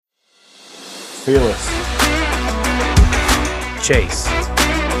Fearless. Chase.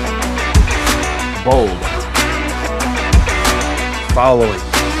 Bold. Following.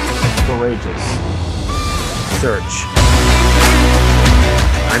 Courageous. Search.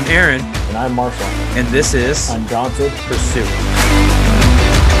 I'm Aaron. And I'm Marshall. And this is Undaunted Pursuit.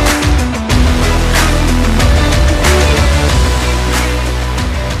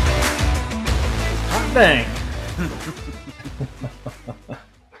 Hot dang.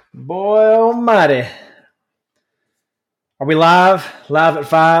 Boy almighty. Are we live? Live at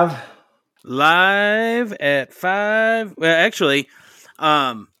 5? Live at 5. Well, actually,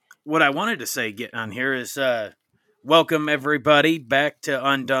 what I wanted to say getting on here is welcome everybody back to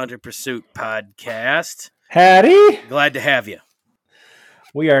Undaunted Pursuit podcast. Howdy. Glad to have you.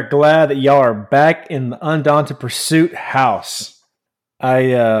 We are glad that y'all are back in the Undaunted Pursuit house.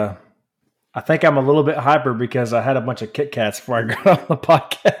 I think I'm a little bit hyper because I had a bunch of Kit Kats before I got on the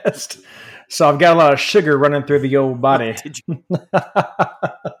podcast. So I've got a lot of sugar running through the old body.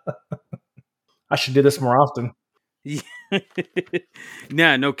 I should do this more often.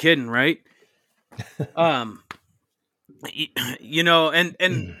 Nah, no kidding, right? You know,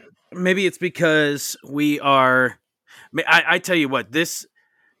 and maybe it's because we are. I tell you what, this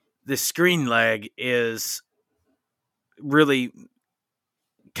screen lag is really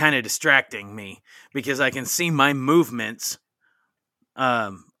kind of distracting me because I can see my movements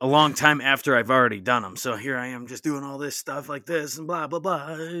a long time after I've already done them. So here I am just doing all this stuff like this and blah blah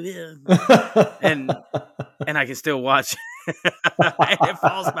blah, yeah. and I can still watch. It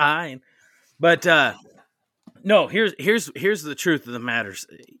falls behind, but no. Here's the truth of the matters,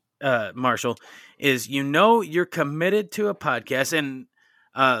 Marshall. Is you're committed to a podcast, and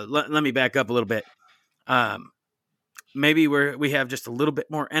let me back up a little bit. Maybe we have just a little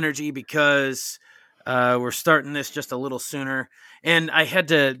bit more energy because we're starting this just a little sooner. And I had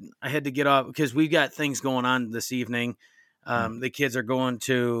to get off because we've got things going on this evening. The kids are going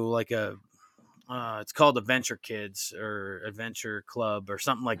to like it's called Adventure Kids or Adventure Club or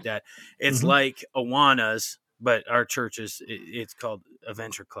something like that. It's like Awana's, but our church it's called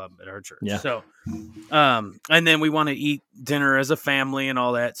Adventure Club at our church. Yeah. So, and then we want to eat dinner as a family and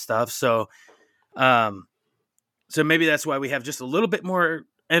all that stuff. So, so maybe that's why we have just a little bit more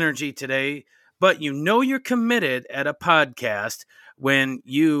energy today. But you're committed at a podcast when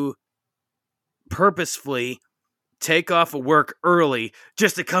you purposefully take off of work early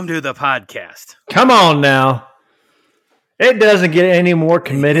just to come to the podcast. Come on now. It doesn't get any more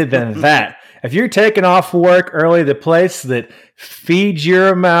committed than that. If you're taking off work early, the place that feeds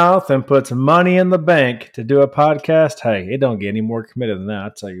your mouth and puts money in the bank to do a podcast, hey, it don't get any more committed than that.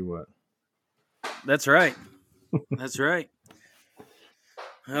 I'll tell you what. That's right. That's right.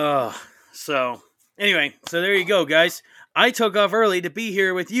 Oh, so anyway, so there you go, guys. I took off early to be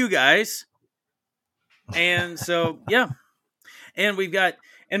here with you guys. And so, yeah. And we've got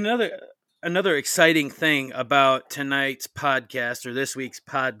another exciting thing about tonight's podcast or this week's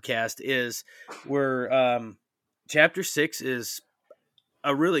podcast is chapter 6 is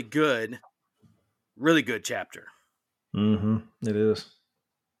a really good chapter. Mm-hmm. It is.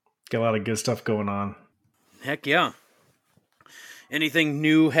 Got a lot of good stuff going on. Heck yeah. Anything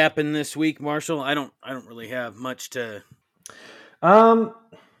new happened this week, Marshall? I don't really have much to. Not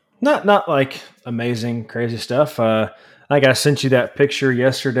like amazing, crazy stuff. Like I sent you that picture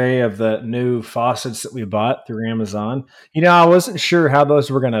yesterday of the new faucets that we bought through Amazon. I wasn't sure how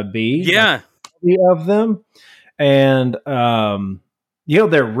those were going to be. Yeah. Of them. And,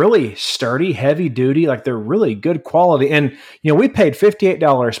 they're really sturdy, heavy duty. Like they're really good quality. And, we paid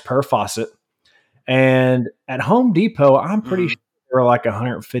 $58 per faucet. And at Home Depot, I'm pretty sure they were like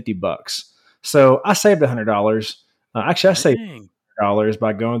 $150. So I saved $100. Actually, I saved $100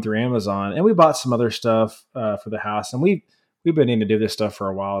 by going through Amazon, and we bought some other stuff for the house. And we've been needing to do this stuff for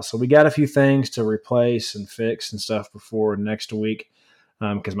a while, so we got a few things to replace and fix and stuff before next week.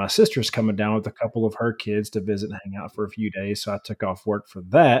 Because my sister's coming down with a couple of her kids to visit and hang out for a few days, so I took off work for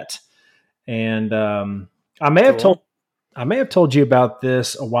that. And I may have told you about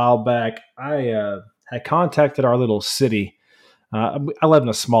this a while back. I had contacted our little city. I live in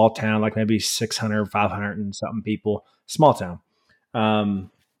a small town, like maybe 600, 500 and something people, small town.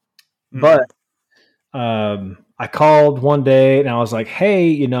 But I called one day and I was like,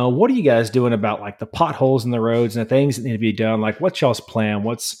 hey, what are you guys doing about like the potholes in the roads and the things that need to be done? Like what's y'all's plan?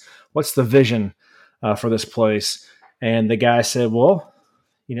 What's the vision for this place? And the guy said, well,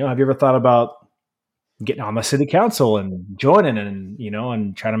 have you ever thought about getting on the city council and joining and,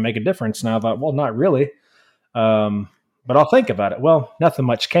 and trying to make a difference? And I thought, well, not really. But I'll think about it. Well, nothing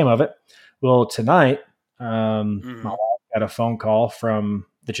much came of it. Well, tonight, my wife got a phone call from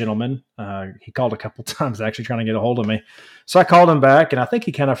the gentleman. He called a couple times actually trying to get a hold of me. So I called him back, and I think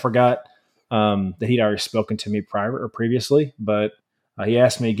he kind of forgot that he'd already spoken to me previously, but he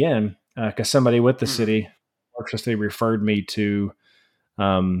asked me again because somebody with the city, works for the city, referred me to,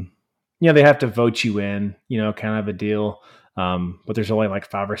 they have to vote you in, kind of a deal. But there's only like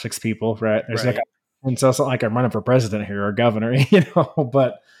 5 or 6 people, right? There's Right. and so it's not like I'm running for president here or governor,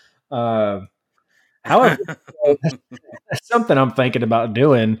 but however, that's something I'm thinking about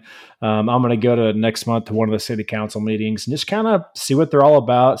doing. I'm going to go to next month to one of the city council meetings and just kind of see what they're all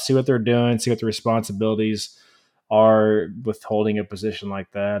about, see what they're doing, see what the responsibilities are with holding a position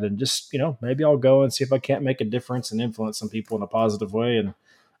like that. And just, maybe I'll go and see if I can't make a difference and influence some people in a positive way. And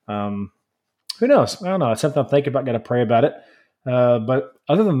who knows? I don't know. It's something I'm thinking about. Got to pray about it. But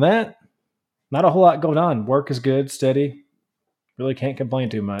other than that, not a whole lot going on. Work is good, steady. Really can't complain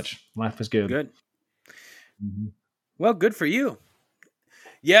too much. Life is good. Good. Mm-hmm. Well, good for you.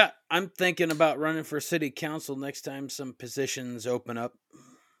 Yeah, I'm thinking about running for city council next time some positions open up.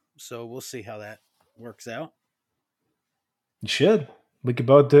 So we'll see how that works out. You should. We could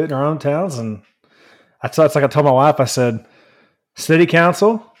both do it in our own towns. And it's like I told my wife, I said, city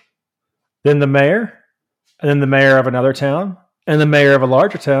council, then the mayor, and then the mayor of another town, and the mayor of a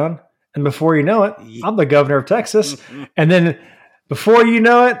larger town. And before you know it, I'm the governor of Texas. And then before you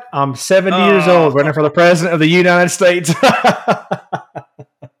know it, I'm 70 years old running for the president of the United States.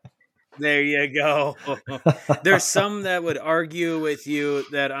 There you go. There's some that would argue with you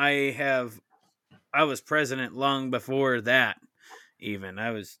that I was president long before that. Even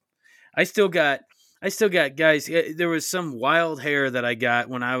I still got guys. There was some wild hair that I got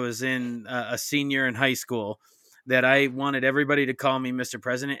when I was in a senior in high school that I wanted everybody to call me Mr.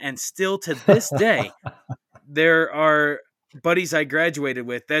 President. And still to this day, there are buddies I graduated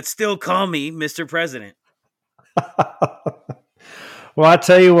with that still call me Mr. President. Well, I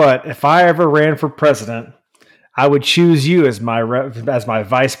tell you what, if I ever ran for president, I would choose you as my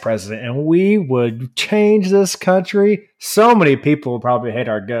vice president, and we would change this country. So many people would probably hate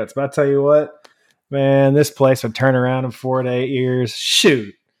our guts, but I tell you what, man, this place would turn around in 4 to 8 years.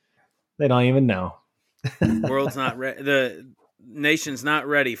 Shoot, they don't even know. World's not ready. The nation's not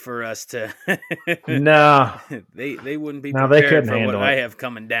ready for us to. No, they wouldn't be no, prepared for what I have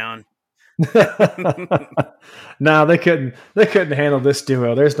coming down. No, they couldn't handle this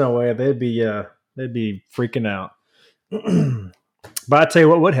duo. There's no way. They'd be freaking out. But I tell you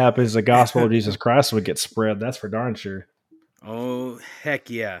what would happen is the gospel of Jesus Christ would get spread. That's for darn sure. Oh, heck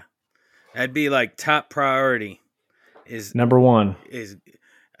yeah. That'd be like top priority is number one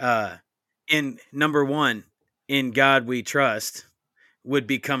in God we trust would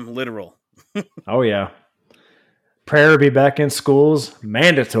become literal. Oh yeah. Prayer would be back in schools,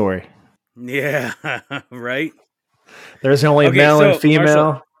 mandatory. Yeah, right. There's only male and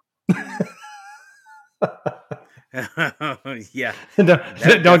female. Yeah.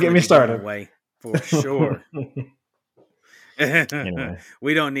 Don't get me started. Away, for sure. Anyway.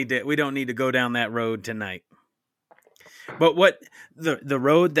 We don't need to go down that road tonight. But what the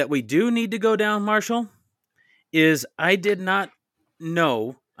road that we do need to go down, Marshall, is I did not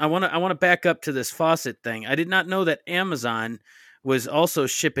know. I want to back up to this faucet thing. I did not know that Amazon was also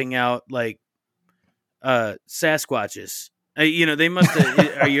shipping out like Sasquatches. They must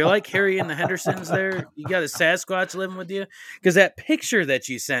have. Are you like Harry and the Hendersons there? You got a Sasquatch living with you? Because that picture that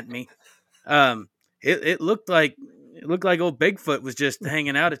you sent me, it looked like old Bigfoot was just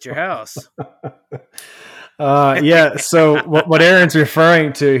hanging out at your house. Yeah. So what Aaron's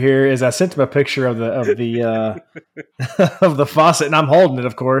referring to here is I sent him a picture of the of the faucet, and I'm holding it,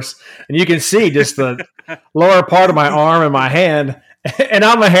 of course, and you can see just the lower part of my arm and my hand. And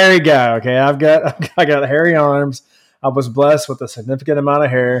I'm a hairy guy. Okay, I got hairy arms. I was blessed with a significant amount of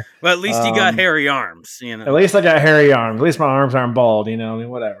hair. Well, at least you got hairy arms. At least I got hairy arms. At least my arms aren't bald.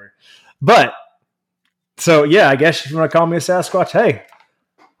 Whatever. But so yeah, I guess if you want to call me a Sasquatch, hey,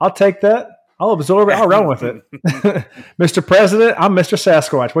 I'll take that. I'll absorb it. I'll run with it. Mr. President, I'm Mr.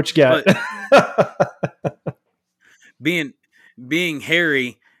 Sasquatch. What you got? Being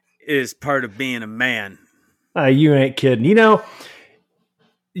hairy is part of being a man. You ain't kidding.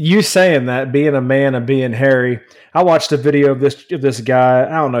 You saying that, being a man and being hairy. I watched a video of this guy.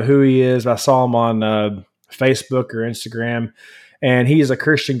 I don't know who he is. I saw him on Facebook or Instagram, and he's a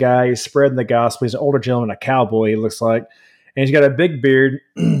Christian guy. He's spreading the gospel. He's an older gentleman, a cowboy, he looks like. And he's got a big beard.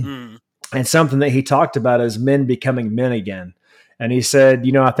 And something that he talked about is men becoming men again. And he said,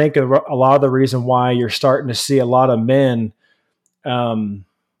 I think a lot of the reason why you're starting to see a lot of men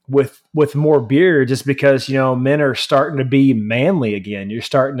with more beard just because, men are starting to be manly again. You're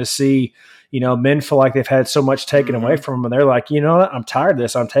starting to see, men feel like they've had so much taken away from them. And they're like, you know what? I'm tired of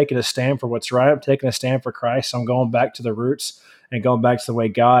this. I'm taking a stand for what's right. I'm taking a stand for Christ. I'm going back to the roots and going back to the way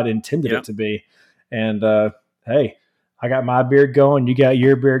God intended it to be. And, hey, I got my beard going. You got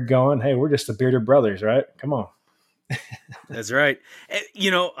your beard going. Hey, we're just the bearded brothers, right? Come on. That's right.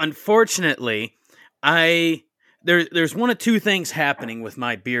 Unfortunately, there's one of two things happening with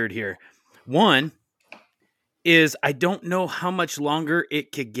my beard here. One is I don't know how much longer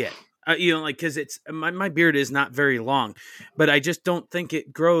it could get. Because it's my beard is not very long, but I just don't think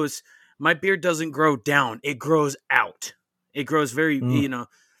it grows. My beard doesn't grow down; it grows out. It grows very,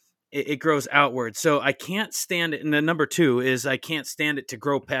 it grows outwards. So I can't stand it. And the number two is I can't stand it to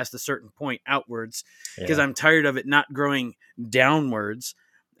grow past a certain point outwards because I'm tired of it not growing downwards.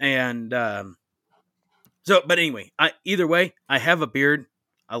 And but anyway, either way, I have a beard.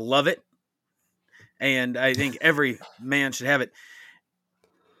 I love it. And I think every man should have it.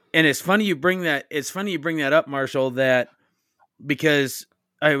 And it's funny you bring that. It's funny you bring that up, Marshall. That because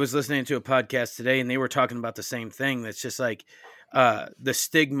I was listening to a podcast today, and they were talking about the same thing. That's just like the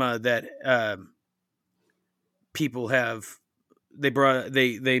stigma that people have.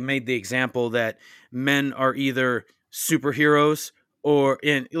 They made the example that men are either superheroes or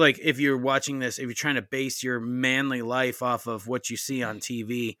if you're watching this, if you're trying to base your manly life off of what you see on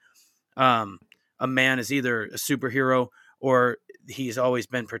TV, a man is either a superhero or he's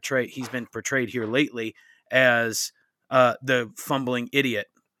been portrayed here lately as the fumbling idiot,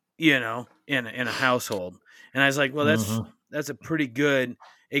 in a household. And I was like, well, that's a pretty good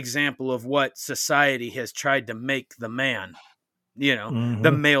example of what society has tried to make the man,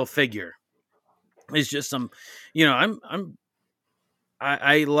 the male figure. It's just some,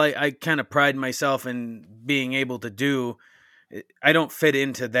 I kind of pride myself in being able to do. I don't fit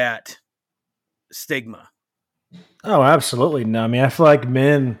into that stigma. Oh, absolutely. No, I mean, I feel like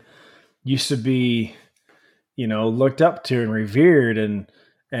men used to be, looked up to and revered, and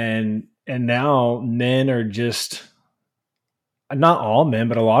now men are just, not all men,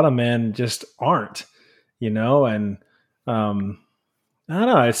 but a lot of men just aren't, and I don't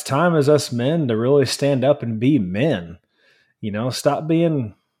know. It's time as us men to really stand up and be men, stop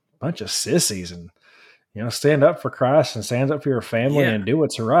being a bunch of sissies and, stand up for Christ and stand up for your family and do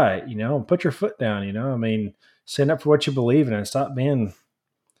what's right, and put your foot down, I mean, stand up for what you believe in and stop being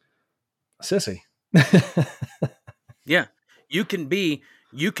a sissy. Yeah. You can be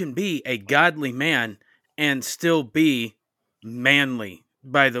a godly man and still be manly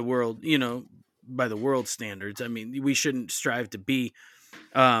by the world, by the world standards. I mean, we shouldn't strive to be,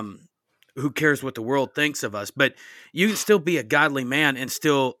 who cares what the world thinks of us, but you can still be a godly man and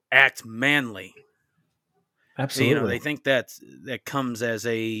still act manly. Absolutely. They think that comes as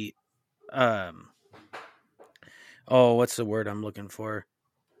a, what's the word I'm looking for?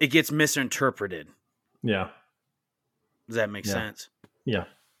 It gets misinterpreted. Yeah. Does that make sense? Yeah.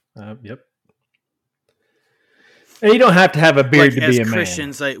 Yep. And you don't have to have a beard to be a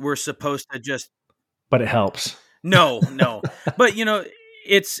Christians, man. like we're supposed to just. But it helps. No. But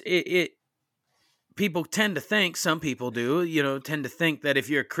it. People tend to think. Some people do. Tend to think that if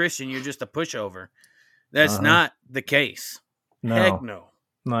you're a Christian, you're just a pushover. That's not the case. No. Heck no.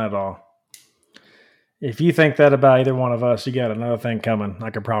 Not at all. If you think that about either one of us, you got another thing coming. I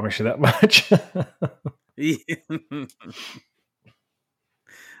can promise you that much.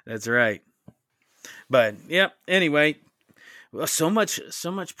 That's right. But anyway, well, so much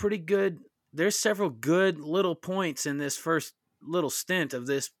pretty good. There's several good little points in this first little stint of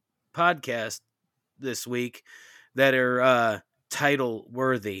this podcast this week that are title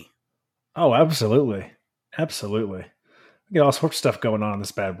worthy. Oh, absolutely. Absolutely. We got all sorts of stuff going on in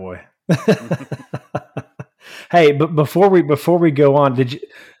this bad boy. Hey, but before we go on, did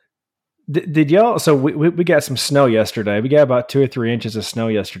y'all? So we got some snow yesterday. We got about 2 or 3 inches of snow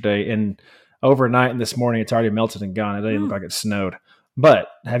yesterday, and overnight and this morning it's already melted and gone. It didn't look like it snowed. But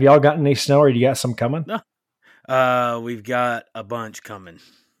have y'all gotten any snow, or you got some coming? No. We've got a bunch coming.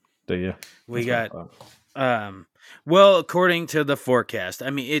 Do you? We got. Well, according to the forecast, I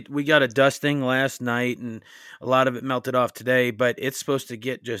mean, we got a dusting last night, and a lot of it melted off today. But it's supposed to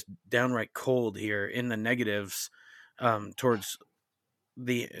get just downright cold here in the negatives, towards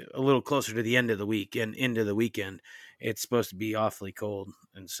a little closer to the end of the week and into the weekend. It's supposed to be awfully cold,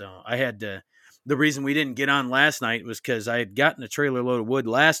 and so I had to. The reason we didn't get on last night was because I had gotten a trailer load of wood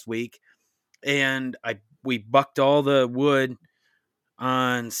last week, and we bucked all the wood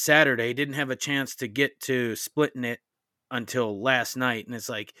on Saturday. Didn't have a chance to get to splitting it until last night, and it's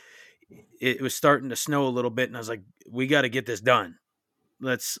like it was starting to snow a little bit, and I was like, we got to get this done.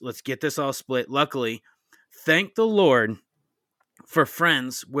 Let's get this all split. Luckily, thank the Lord, for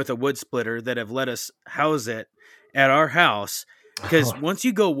friends with a wood splitter that have let us house it at our house. Because once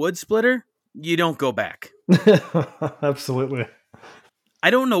you go wood splitter, you don't go back. Absolutely. I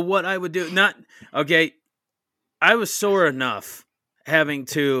don't know what I would do. Okay. I was sore enough having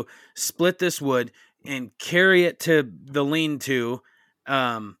to split this wood and carry it to the lean-to.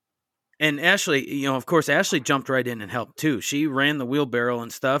 And Ashley, of course, Ashley jumped right in and helped too. She ran the wheelbarrow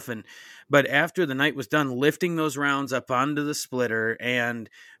and stuff. But after the night was done, lifting those rounds up onto the splitter and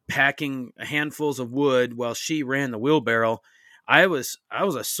packing handfuls of wood while she ran the wheelbarrow, I was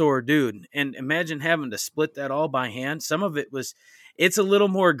a sore dude. And imagine having to split that all by hand. Some of it's a little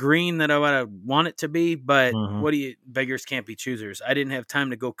more green than I would want it to be, but beggars can't be choosers. I didn't have time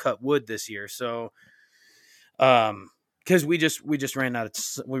to go cut wood this year. So, because we just ran out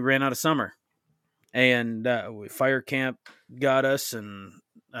of summer, and fire camp got us, and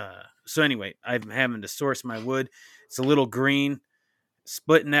so anyway, I'm having to source my wood. It's a little green.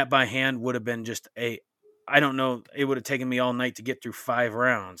 Splitting that by hand would have been I don't know, it would have taken me all night to get through 5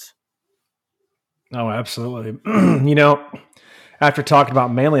 rounds. Oh, absolutely. After talking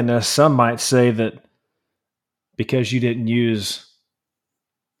about manliness, some might say that because you didn't use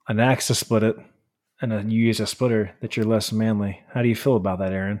an axe to split it and you use a splitter, that you're less manly. How do you feel about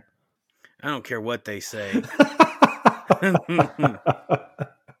that, Aaron? I don't care what they say.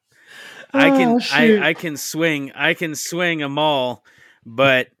 I can swing a maul,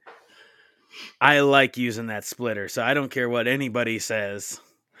 but I like using that splitter, so I don't care what anybody says.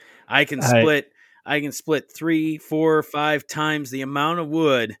 I can split 3, 4, 5 times the amount of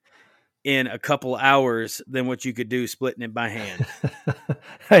wood in a couple hours than what you could do splitting it by hand.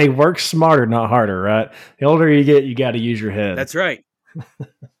 Hey, work smarter, not harder, right? The older you get, you got to use your head. That's right.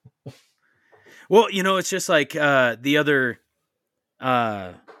 Well, it's just like the other,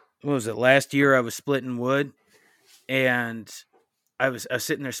 what was it? Last year I was splitting wood, and I was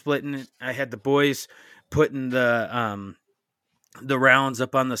sitting there splitting it. I had the boys putting the rounds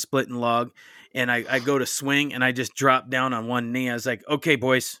up on the splitting log, and I go to swing, and I just dropped down on one knee. I was like, okay,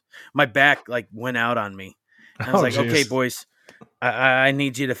 boys, my back went out on me. And I was like, geez. Okay, boys, I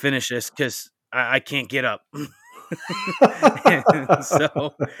need you to finish this because I can't get up.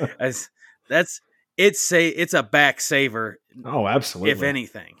 So it's a back saver. Oh, absolutely. If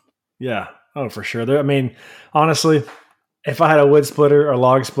anything. Yeah. Oh, for sure. I mean, honestly, if I had a wood splitter or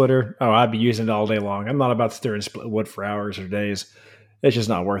log splitter, I'd be using it all day long. I'm not about to sit and split wood for hours or days. It's just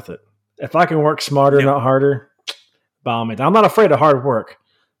not worth it. If I can work smarter, not harder, by all means. I'm not afraid of hard work,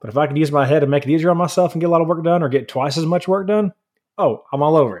 but if I can use my head and make it easier on myself and get a lot of work done or get twice as much work done, I'm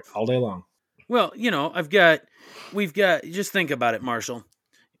all over it all day long. Well, we've got, just think about it, Marshall.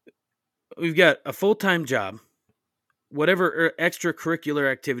 We've got a full-time job, whatever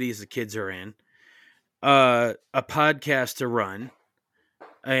extracurricular activities the kids are in, a podcast to run,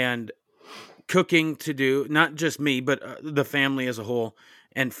 and cooking to do, not just me, but the family as a whole,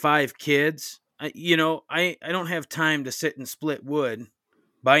 and 5 kids. I don't have time to sit and split wood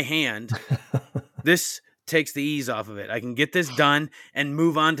by hand. This takes the ease off of it. I can get this done and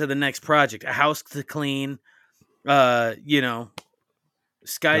move on to the next project, a house to clean, sky's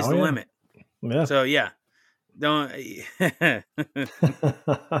the limit. Yeah. So yeah. Don't.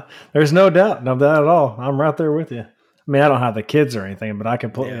 There's no doubt at all. I'm right there with you. I mean, I don't have the kids or anything, but I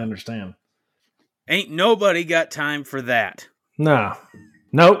completely understand. Ain't nobody got time for that. No.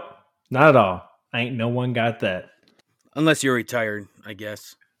 Nope. Not at all. Ain't no one got that. Unless you're retired, I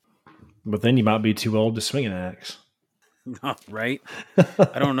guess. But then you might be too old to swing an axe. Right?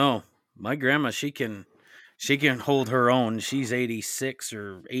 I don't know. My grandma, she can hold her own. She's 86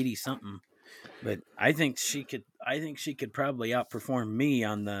 or 80 something. But I think she could probably outperform me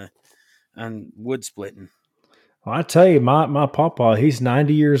on wood splitting. Well, I tell you, my papa, he's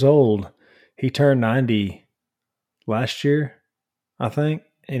 90 years old. He turned 90 last year, I think.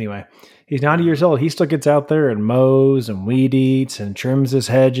 Anyway, he's 90 years old. He still gets out there and mows and weed eats and trims his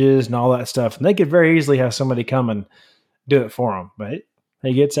hedges and all that stuff. And they could very easily have somebody come and do it for him. But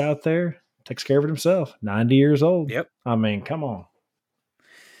he gets out there, takes care of it himself. 90 years old. Yep. I mean, come on.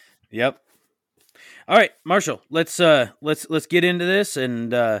 Yep. All right, Marshall, let's get into this,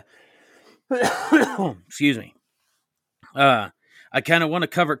 and excuse me. I kind of want to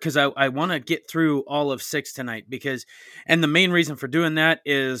cover, because I want to get through all of 6 tonight, and the main reason for doing that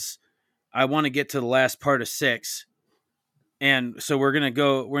is I want to get to the last part of 6. And so we're going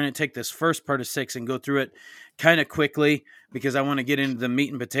to take this first part of 6 and go through it kind of quickly, because I want to get into the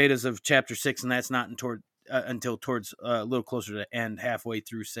meat and potatoes of chapter 6. And that's not until towards a little closer to the end, halfway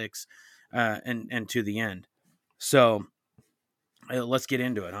through 6, and to the end. So let's get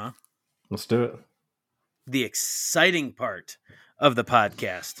into it, huh? Let's do it. The exciting part of the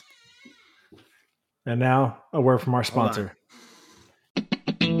podcast. And now, a word from our Hold on. sponsor.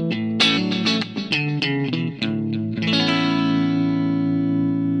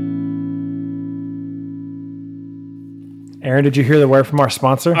 Aaron, did you hear the word from our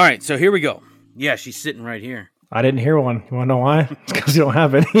sponsor? All right, so here we go. Yeah, she's sitting right here. I didn't hear one. You want to know why? It's because you don't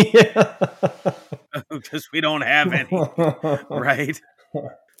have any. Because we don't have any, right?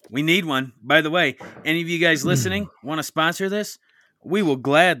 We need one. By the way, any of you guys listening want to sponsor this? We will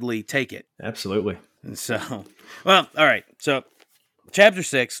gladly take it. Absolutely. And so, well, all right. So, chapter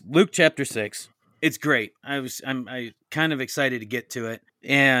 6, Luke chapter 6. It's great. I'm kind of excited to get to it.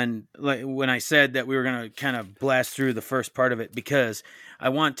 And like when I said that we were going to kind of blast through the first part of it, because I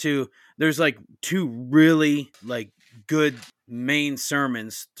want to, there's like two really like good main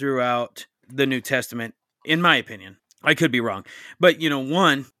sermons throughout the New Testament, in my opinion. I could be wrong, but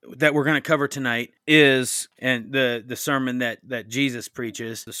one that we're going to cover tonight is the sermon that Jesus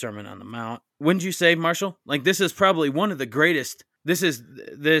preaches, the Sermon on the Mount. Wouldn't you say, Marshall? Like this is probably one of the greatest. This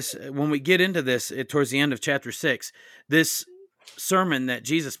when we get into this towards the end of chapter 6, this sermon that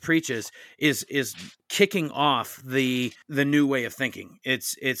Jesus preaches is kicking off the new way of thinking.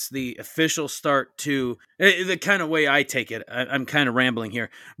 It's the official start to the kind of way I take it. I'm kind of rambling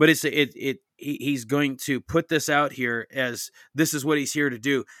here, but he's going to put this out here as this is what he's here to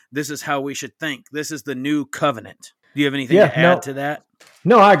do. This is how we should think. This is the new covenant. Do you have anything to add to that?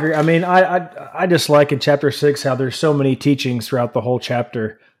 No, I agree. I mean, I just like in chapter 6 how there's so many teachings throughout the whole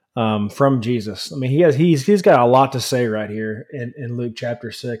chapter from Jesus. I mean, he's got a lot to say right here in Luke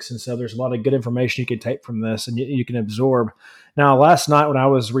chapter 6, and so there's a lot of good information you can take from this and you can absorb. Now, last night when I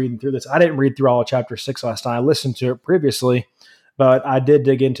was reading through this, I didn't read through all of chapter 6 last night. I listened to it previously, but I did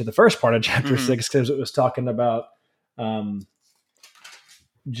dig into the first part of chapter 6 because it was talking about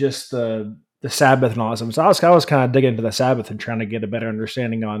just the Sabbath and all that stuff. So I was kind of digging into the Sabbath and trying to get a better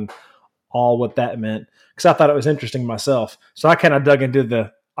understanding on all what that meant because I thought it was interesting myself. So I kind of dug into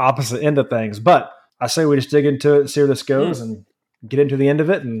the opposite end of things. But I say we just dig into it and see where this goes and get into the end of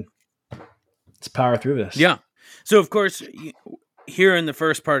it and let's power through this. Yeah. So of course, here in the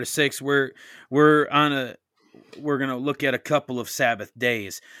first part of 6, we're going to look at a couple of Sabbath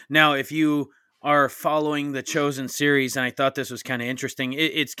days. Now, if you are following the Chosen series, and I thought this was kind of interesting,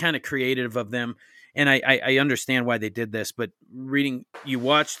 it's kind of creative of them, and I understand why they did this, but you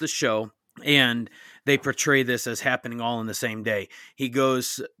watch the show, and they portray this as happening all in the same day. He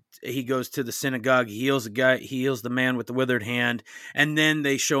goes to the synagogue, he heals the man with the withered hand, and then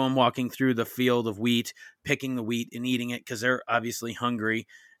they show him walking through the field of wheat, picking the wheat and eating it because they're obviously hungry,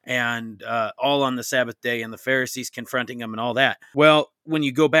 and all on the Sabbath day, and the Pharisees confronting him and all that. Well, when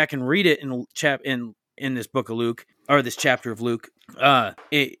you go back and read it in this book of Luke, or this chapter of Luke,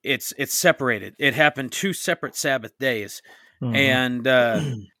 it's separated. It happened 2 separate Sabbath days, and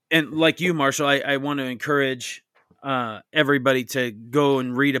like you, Marshall, I want to encourage everybody to go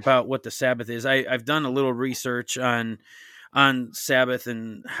and read about what the Sabbath is. I've done a little research on Sabbath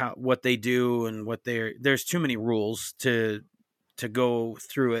and what they do and there's too many rules to go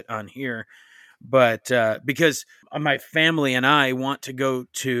through it on here, but because my family and I want to go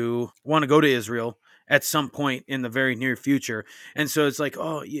to Israel at some point in the very near future, and so it's like,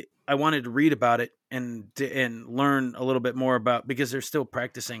 I wanted to read about it and learn a little bit more about, because they're still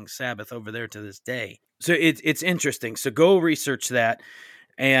practicing Sabbath over there to this day. So it's interesting. So go research that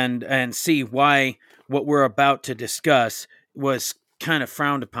and see why what we're about to discuss was kind of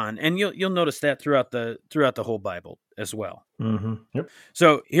frowned upon, and you'll notice that throughout the whole Bible as well. Yep.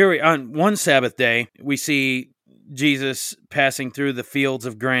 So here on one Sabbath day, we see Jesus passing through the fields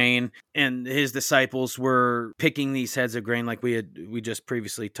of grain, and his disciples were picking these heads of grain, like we just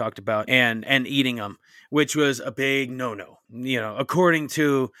previously talked about, and eating them, which was a big no-no, according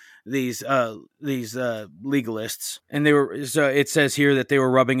to these legalists. And it says here that they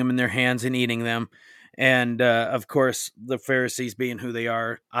were rubbing them in their hands and eating them. And of course, the Pharisees, being who they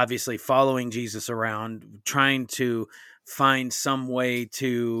are, obviously following Jesus around, trying to find some way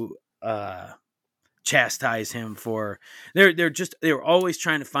to chastise him for. They were always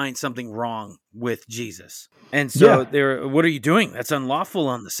trying to find something wrong with Jesus, and so they're, what are you doing? That's unlawful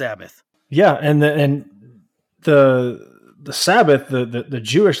on the Sabbath. Yeah, and the Sabbath, the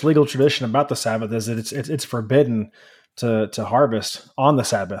Jewish legal tradition about the Sabbath is that it's forbidden to harvest on the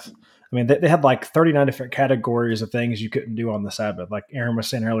Sabbath. I mean, they had like 39 different categories of things you couldn't do on the Sabbath. Like Aaron was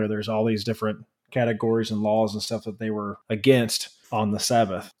saying earlier, there's all these different categories and laws and stuff that they were against on the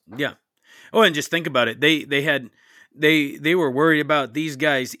Sabbath. Yeah. Oh, and just think about it. They were worried about these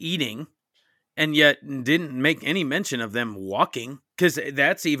guys eating, and yet didn't make any mention of them walking, because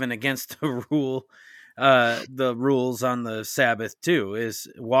that's even against the rule the rules on the Sabbath too. Is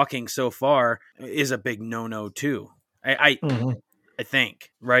walking so far is a big no too. I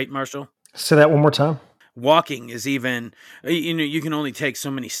think, right, Marshall? Say that one more time. Walking is even, you can only take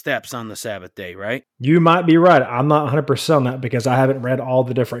so many steps on the Sabbath day, right? You might be right. I'm not 100% on that because I haven't read all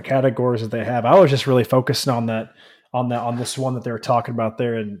the different categories that they have. I was just really focusing on on this one that they were talking about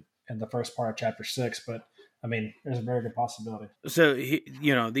there in the first part of chapter 6. But I mean, there's a very good possibility. So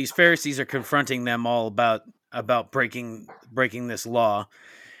these Pharisees are confronting them all about breaking this law.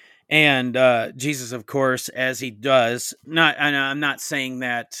 And Jesus, of course, as he does, I'm not saying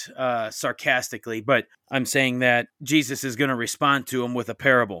that sarcastically, but I'm saying that Jesus is going to respond to him with a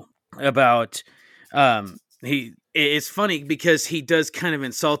parable about it's funny because he does kind of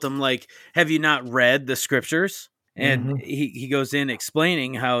insult him, like, have you not read the scriptures? And he goes in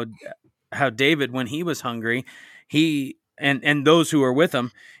explaining how David, when he was hungry, he and those who were with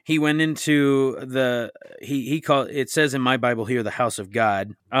him, he went into he called, it says in my Bible here, the house of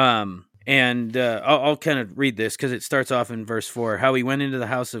God. And I'll kind of read this because it starts off in verse 4, how he went into the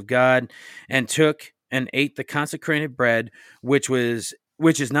house of God and took and ate the consecrated bread, which is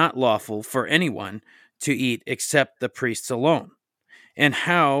not lawful for anyone to eat except the priests alone, and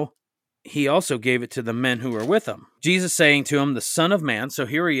how he also gave it to the men who were with him. Jesus saying to him, the Son of Man. So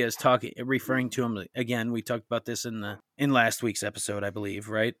here he is talking, referring to him again. We talked about this in last week's episode, I believe,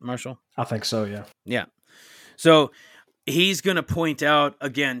 right, Marshall? I think so. Yeah. Yeah. So he's going to point out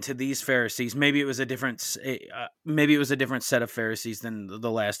again to these Pharisees. Maybe it was a different set of Pharisees than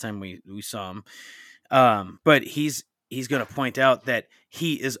the last time we saw him. But he's going to point out that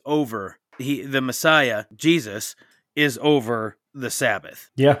he is over the Messiah, Jesus, is over the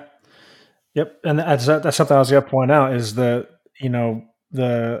Sabbath. Yeah. Yep, and that's something I was going to point out is the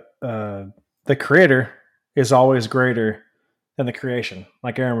Creator is always greater than the creation.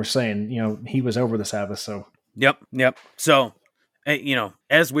 Like Aaron was saying, he was over the Sabbath. So yep. So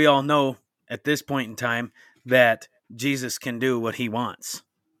as we all know at this point in time, that Jesus can do what he wants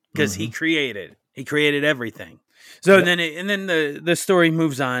because he created everything. So then the story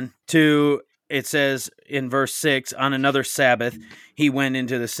moves on to. It says in verse 6, on another Sabbath, he went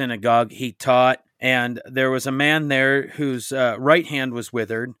into the synagogue, he taught, and there was a man there whose right hand was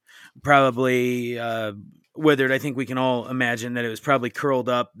withered, probably withered. I think we can all imagine that it was probably curled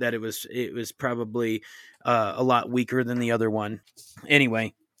up, that it was probably a lot weaker than the other one.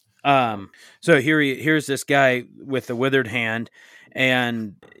 Anyway, so here's this guy with a withered hand.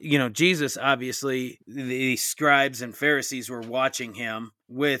 And, Jesus, obviously, the scribes and Pharisees were watching him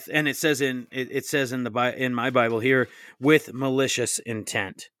and it says in my Bible here, with malicious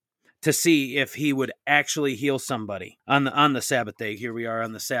intent to see if he would actually heal somebody on the Sabbath day. Here we are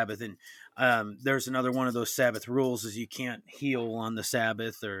on the Sabbath. And there's another one of those Sabbath rules is you can't heal on the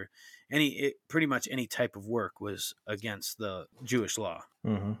Sabbath or pretty much any type of work was against the Jewish law.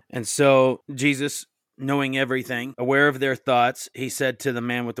 And so Jesus, knowing everything, aware of their thoughts, he said to the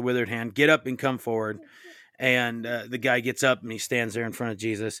man with the withered hand, get up and come forward. And the guy gets up and he stands there in front of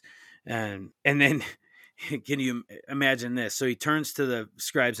Jesus. And then can you imagine this? So he turns to the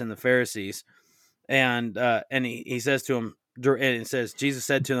scribes and the Pharisees and he says to him, and it says, Jesus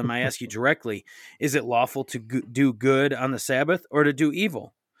said to them, I ask you directly, is it lawful to do good on the Sabbath or to do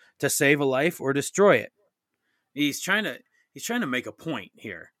evil, to save a life or destroy it? He's trying to make a point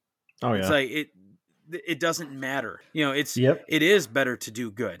here. Oh, yeah. It's like it doesn't matter. It is better to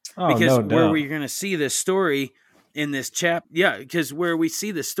do good. Oh, because no where doubt. we're going to see this story in this because where we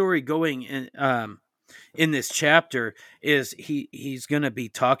see the story going in this chapter is he's going to be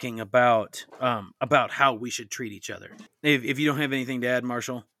talking about how we should treat each other. If you don't have anything to add,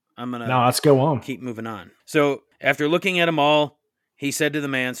 Marshall, I'm going to let's go on. Keep moving on. So after looking at them all, he said to the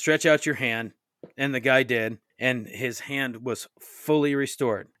man, stretch out your hand. And the guy did. And his hand was fully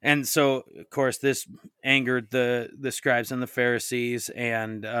restored. And so, of course, this angered the scribes and the Pharisees,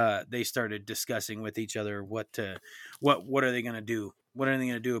 and they started discussing with each other what are they going to do? What are they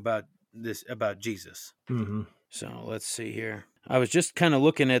going to do about Jesus? So let's see here. I was just kind of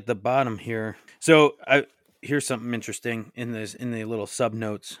looking at the bottom here. So here's something interesting in the little sub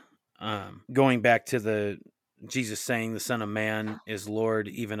notes. Going back to the Jesus saying the Son of Man is Lord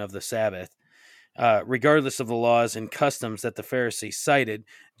even of the Sabbath. Regardless of the laws and customs that the Pharisees cited,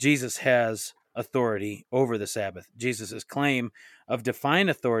 Jesus has authority over the Sabbath. Jesus' claim of divine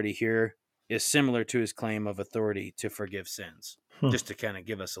authority here is similar to his claim of authority to forgive sins. Just to kind of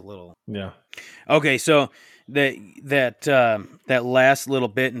give us a little. Yeah. Okay, so that last little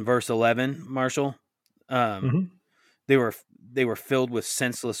bit in verse 11, Marshall, they were filled with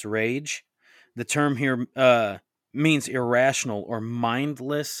senseless rage. The term here means irrational or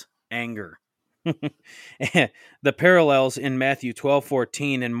mindless anger. The parallels in Matthew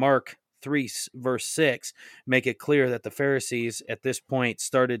 12:14 and Mark 3 verse 6 make it clear that the Pharisees at this point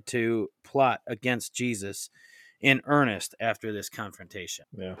started to plot against Jesus in earnest after this confrontation.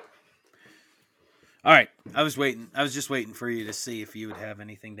 Yeah. All right, I was just waiting for you to see if you would have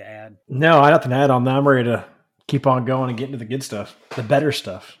anything to add. No, I have nothing to add on that. I'm ready to keep on going and get into the good stuff, the better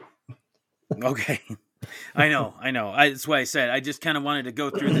stuff. Okay. I know. That's why I said I just kind of wanted to go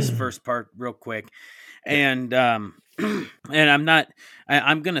through this first part real quick, and and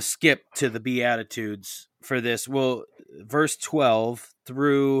I'm going to skip to the Beatitudes for this. Well, verse 12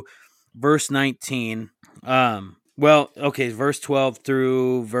 through verse 19. Verse 12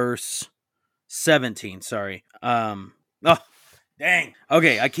 through verse 17. Sorry. Oh, dang.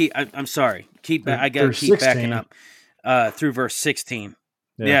 Okay, I'm sorry. I got to keep 16. Backing up through verse 16.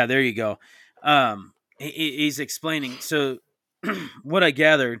 Yeah, there you go. He's explaining. So what I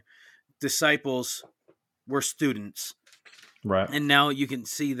gathered, disciples were students. Right. And now you can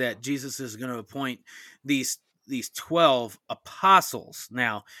see that Jesus is going to appoint these 12 apostles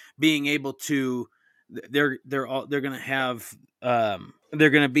now, being able to, they're going to have, they're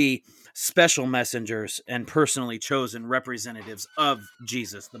going to be special messengers and personally chosen representatives of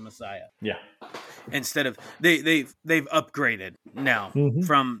Jesus, the Messiah. Yeah. Instead of they've upgraded now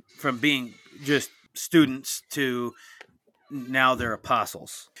from being just students to now they're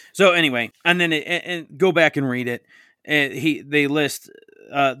apostles. So anyway, and then and go back and read it. They list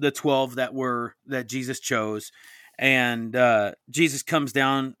the 12 that Jesus chose, and Jesus comes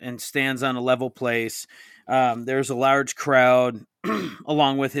down and stands on a level place. There's a large crowd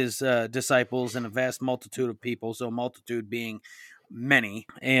along with his disciples and a vast multitude of people. So multitude being many,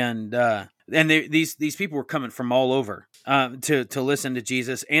 and these people were coming from all over to listen to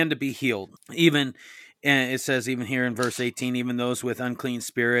Jesus and to be healed. Even it says even here in verse 18, even those with unclean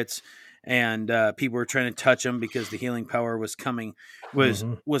spirits, and people were trying to touch him because the healing power was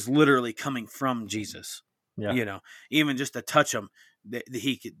literally coming from Jesus. Yeah. Even just to touch him,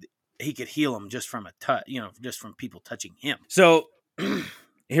 he could heal him just from a touch. Just from people touching him. So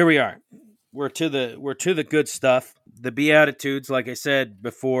here we are. We're to the good stuff. The Beatitudes, like I said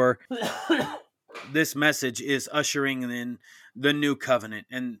before, this message is ushering in the new covenant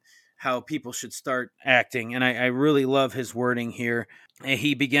and how people should start acting. And I really love his wording here.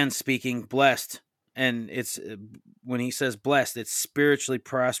 He begins speaking blessed, and it's when he says blessed, it's spiritually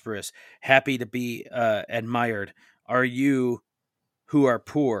prosperous, happy to be admired. Are you who are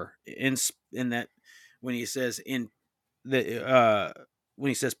poor? In that when he says when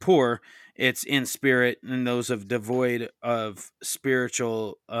he says poor, it's in spirit, and those of devoid of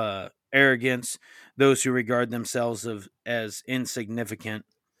spiritual arrogance, those who regard themselves as insignificant.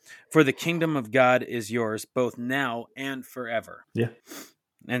 For the kingdom of God is yours, both now and forever. Yeah.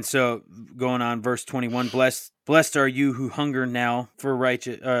 And so, going on, verse 21, blessed are you who hunger now for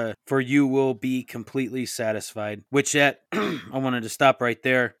righteous, for you will be completely satisfied. Which I wanted to stop right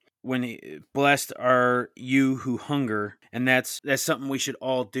there. Blessed are you who hunger, and that's something we should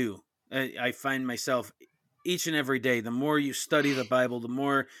all do. I find myself each and every day, the more you study the Bible, the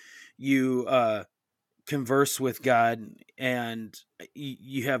more you converse with God, and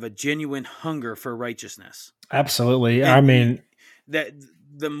you have a genuine hunger for righteousness. Absolutely. And I mean,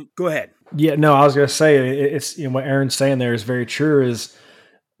 go ahead. Yeah, no, I was going to say it's what Aaron's saying there is very true. Is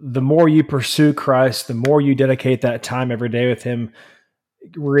the more you pursue Christ, the more you dedicate that time every day with Him,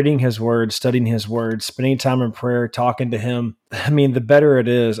 reading His Word, studying His Word, spending time in prayer, talking to Him. I mean, the better it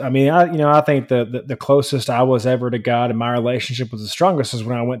is. I mean, I think the closest I was ever to God and my relationship was the strongest is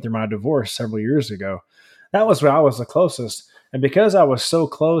when I went through my divorce several years ago. That was when I was the closest, and because I was so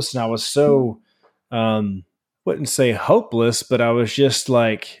close and I was so wouldn't say hopeless, but I was just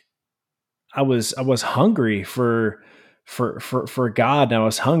like I was hungry for God, and I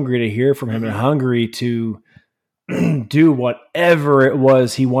was hungry to hear from Him and hungry to do whatever it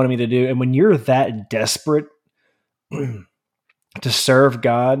was He wanted me to do. And when you're that desperate to serve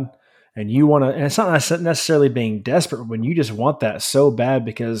God, and you want to, and it's not necessarily being desperate, when you just want that so bad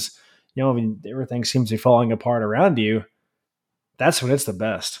because everything seems to be falling apart around you, that's when it's the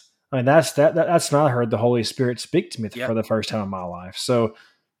best. I mean, that's when I heard the Holy Spirit speak to me for the first time in my life. So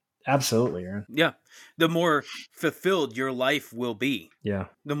absolutely, Aaron. Yeah. The more fulfilled your life will be. Yeah.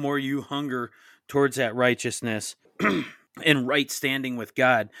 The more you hunger towards that righteousness and right standing with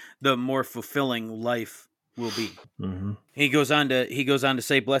God, the more fulfilling life will be. Mm-hmm. He goes on to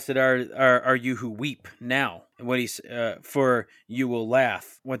say, "Blessed are you who weep now." For you will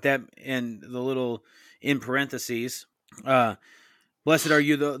laugh. What that in the little in parentheses. Blessed are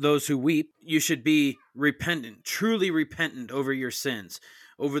you those who weep. You should be repentant, truly repentant over your sins,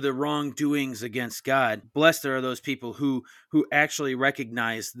 over the wrongdoings against God. Blessed are those people who actually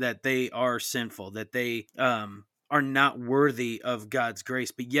recognize that they are sinful, that they are not worthy of God's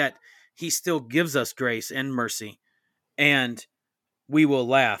grace, but yet he still gives us grace and mercy. And we will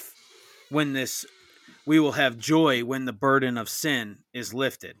laugh when we will have joy when the burden of sin is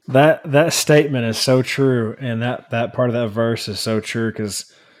lifted. That statement is so true, and that part of that verse is so true,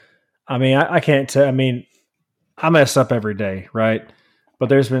 because I mean, I can't tell. I mean, I mess up every day, right? But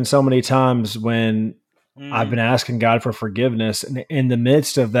there's been so many times when I've been asking God for forgiveness, and in the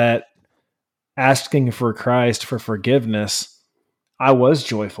midst of that asking for Christ for forgiveness, I was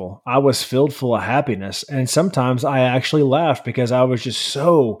joyful. I was filled full of happiness. And sometimes I actually laughed because I was just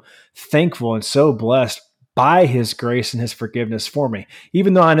so thankful and so blessed by his grace and his forgiveness for me.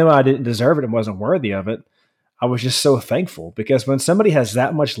 Even though I knew I didn't deserve it and wasn't worthy of it, I was just so thankful, because when somebody has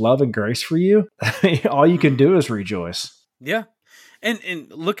that much love and grace for you, all you can do is rejoice. Yeah.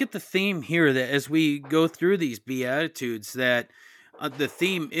 And look at the theme here, that as we go through these Beatitudes, that the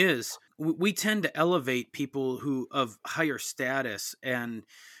theme is we tend to elevate people who of higher status and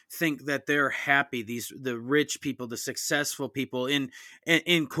think that they're happy, the rich people, the successful people,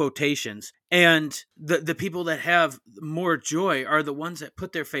 in quotations, and the people that have more joy are the ones that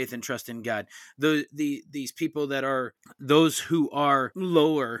put their faith and trust in God. These people that are those who are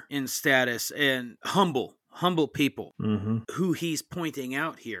lower in status and humble people, who he's pointing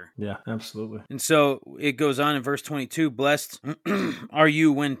out here. Yeah, absolutely. And so it goes on in verse 22, blessed are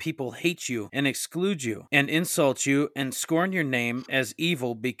you when people hate you and exclude you and insult you and scorn your name as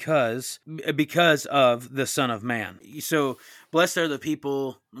evil because of the Son of Man. So blessed are the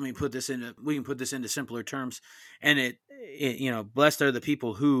people, we can put this into simpler terms, and it blessed are the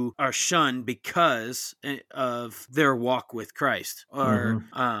people who are shunned because of their walk with Christ. Or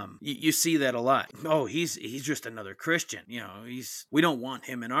you see that a lot. Oh, he's just another Christian. We don't want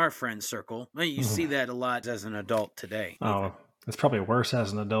him in our friend circle. You see that a lot as an adult today. Oh, it's probably worse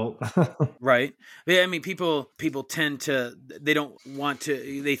as an adult. Right. I mean, people tend to, they don't want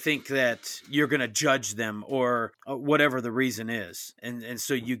to, they think that you're going to judge them or whatever the reason is. And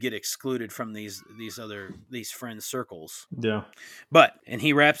so you get excluded from these friend circles. Yeah. But, and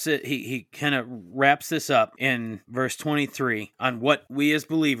he kind of wraps this up in verse 23 on what we as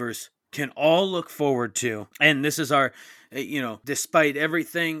believers can all look forward to. And this is our, despite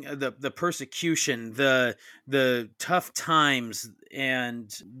everything, the persecution, the tough times,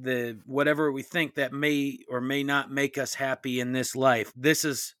 and the whatever we think that may or may not make us happy in this life, this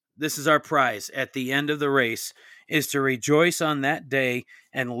is our prize at the end of the race, is to rejoice on that day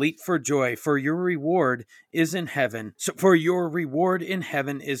and leap for joy, for your reward is in heaven. So for your reward in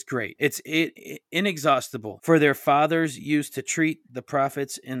heaven is great. It's inexhaustible. For their fathers used to treat the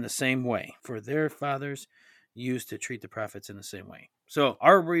prophets in the same way. So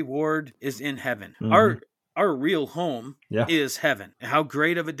our reward is in heaven. Our real home is heaven. How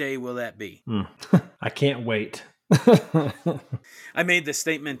great of a day will that be? I can't wait. I made this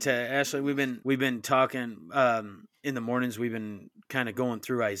statement to Ashley. We've been talking in the mornings. We've been kind of going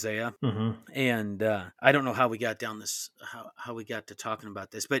through Isaiah, and I don't know how we got down this, how we got to talking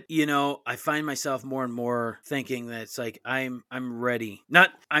about this, but I find myself more and more thinking that it's like I'm ready.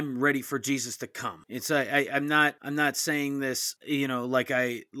 Not I'm ready for Jesus to come. It's I'm not saying this like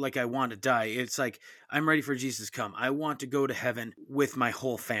I want to die. It's like I'm ready for Jesus to come. I want to go to heaven with my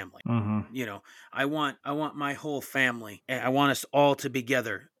whole family. I want my whole family, and I want us all to be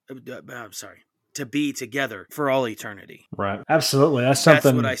together. To be together for all eternity. Right. Absolutely. That's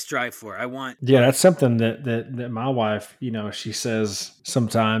something. That's what I strive for. I want. Yeah, that's something that my wife, she says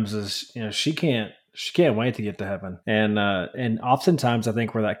sometimes is, she can't wait to get to heaven. And oftentimes I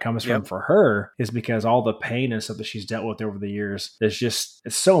think where that comes from for her is because all the pain and stuff that she's dealt with over the years is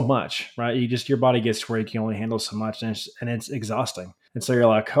it's so much, right? Your body gets to where you can only handle so much, and it's exhausting. And so you're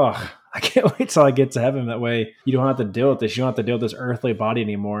like, oh, I can't wait till I get to heaven. That way you don't have to deal with this. You don't have to deal with this earthly body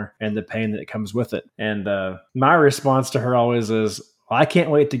anymore and the pain that comes with it. And my response to her always is, well, I can't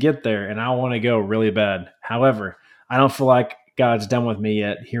wait to get there, and I want to go really bad. However, I don't feel like God's done with me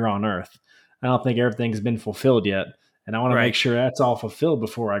yet here on earth. I don't think everything's been fulfilled yet. And I want to make sure that's all fulfilled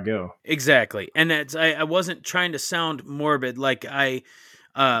before I go. Exactly. And I wasn't trying to sound morbid like I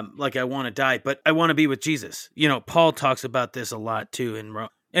want to die, but I want to be with Jesus. Paul talks about this a lot too in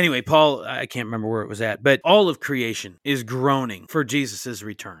Anyway, Paul, I can't remember where it was at, but all of creation is groaning for Jesus's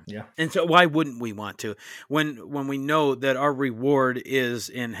return. Yeah. And so why wouldn't we want to? When we know that our reward is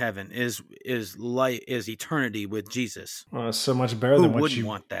in heaven, is light, is eternity with Jesus. It's so much better Who than what wouldn't you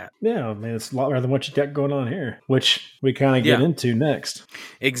want that? Yeah, I mean, it's a lot better than what you got going on here, which we kind of get into next.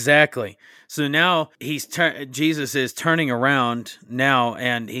 Exactly. So now Jesus is turning around now,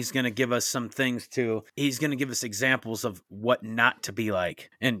 and he's going to give us some things he's going to give us examples of what not to be like.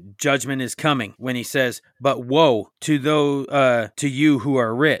 And judgment is coming when he says, "But woe to you who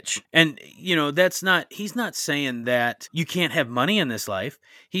are rich." And he's not saying that you can't have money in this life.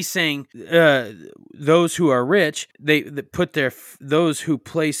 He's saying those who are rich, they put those who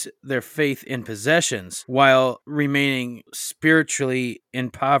place their faith in possessions while remaining spiritually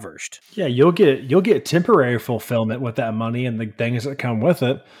impoverished. Yeah, you'll get temporary fulfillment with that money and the things that come with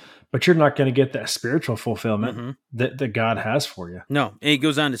it, but you're not going to get that spiritual fulfillment that God has for you. No. And he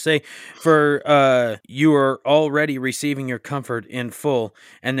goes on to say, for you are already receiving your comfort in full,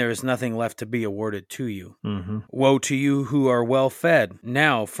 and there is nothing left to be awarded to you. Woe to you who are well fed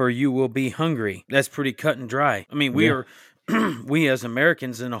now, for you will be hungry. That's pretty cut and dry. I mean, we as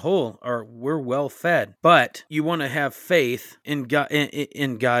Americans in a whole we're well fed, but you want to have faith in God,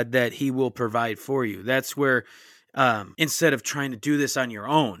 that He will provide for you. That's where instead of trying to do this on your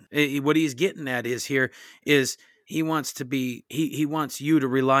own, what he's getting at is he wants you to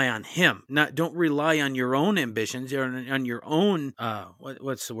rely on him. Don't rely on your own ambitions or on your own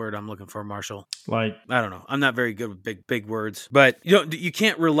what's the word I'm looking for, Marshall? Like, I don't know. I'm not very good with big words, but you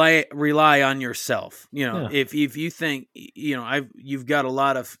can't rely on yourself. If you think you've got a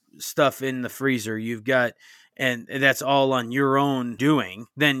lot of stuff in the freezer, and that's all on your own doing,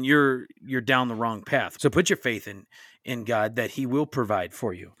 then you're down the wrong path. So put your faith in God that He will provide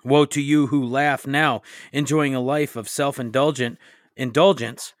for you. Woe to you who laugh now, enjoying a life of self-indulgence,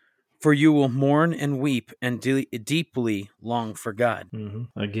 for you will mourn and weep and deeply long for God.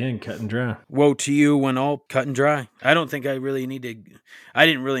 Again, cut and dry. Woe to you when all cut and dry. I don't think I didn't really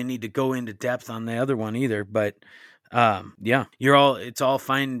need to go into depth on the other one either, but it's all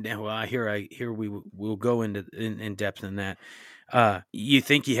fine. Well, here we will go into in depth in that. You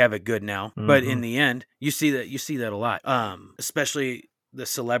think you have it good now, but in the end, you see that a lot. Especially the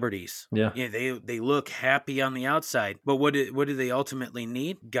celebrities. Yeah. They look happy on the outside, but what do they ultimately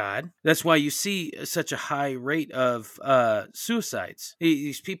need? God. That's why you see such a high rate of suicides.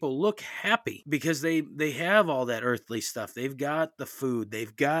 These people look happy because they have all that earthly stuff. They've got the food,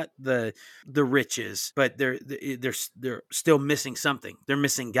 they've got the riches, but they're still missing something. They're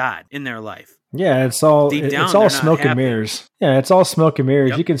missing God in their life. Yeah, it's all smoke and mirrors. Yeah, it's all smoke and mirrors.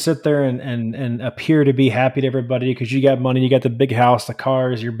 Yep. You can sit there and appear to be happy to everybody because you got money, you got the big house, the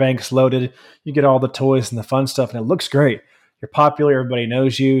cars, your bank's loaded, you get all the toys and the fun stuff, and it looks great. You're popular, everybody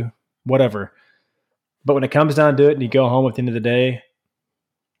knows you, whatever. But when it comes down to it and you go home at the end of the day,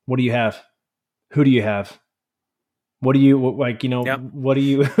 what do you have? Who do you have? What do you like? What do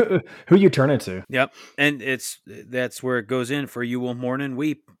you? Who you turn it to? Yep, and that's where it goes in. For you will mourn and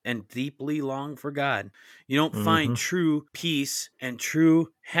weep and deeply long for God. You don't find true peace and true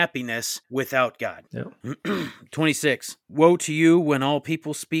happiness without God. Yep. 26. Woe to you when all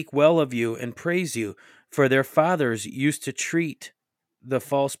people speak well of you and praise you, for their fathers used to treat the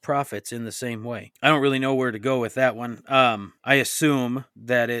false prophets in the same way. I don't really know where to go with that one. I assume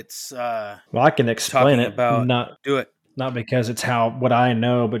that it's well, I can explain it. Do it. Not because it's what I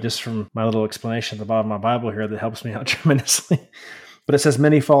know, but just from my little explanation at the bottom of my Bible here that helps me out tremendously. But it says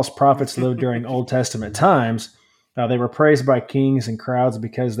many false prophets lived during Old Testament times. They were praised by kings and crowds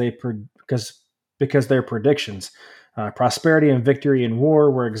because their predictions, prosperity and victory in war,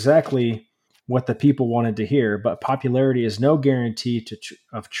 were exactly what the people wanted to hear. But popularity is no guarantee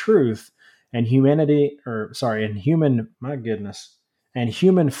of truth, and human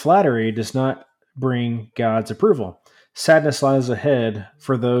flattery does not bring God's approval. Sadness lies ahead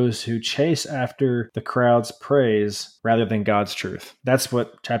for those who chase after the crowd's praise rather than God's truth. That's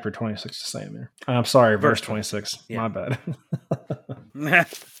what chapter 26 is saying there. I'm sorry, verse 26. Yeah. My bad.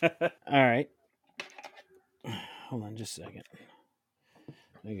 All right. Hold on just a second.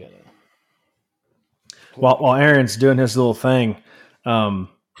 I got it. While Aaron's doing his little thing, I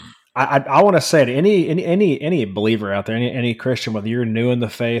want to say to any believer out there, any Christian, whether you're new in the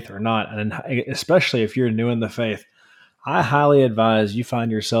faith or not, and especially if you're new in the faith, I highly advise you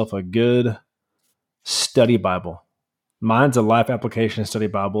find yourself a good study Bible. Mine's a Life Application Study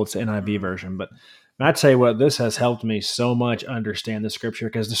Bible. It's the NIV version. But I tell you what, this has helped me so much understand the Scripture,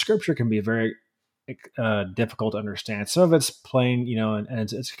 because the Scripture can be very difficult to understand. Some of it's plain,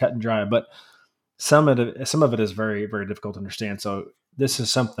 and it's cut and dry, but some of it is very, very difficult to understand. So this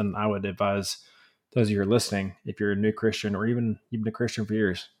is something I would advise those of you who are listening, if you're a new Christian or even you've been a Christian for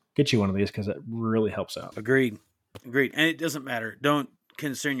years, get you one of these because it really helps out. Agreed. And it doesn't matter. Don't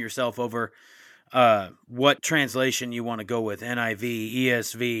concern yourself over what translation you want to go with, NIV,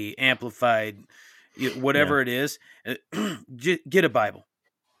 ESV, Amplified, whatever it is. Get a Bible.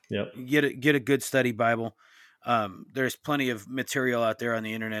 Yep. Get a good study Bible. There's plenty of material out there on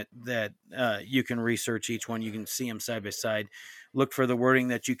the internet that you can research each one. You can see them side by side. Look for the wording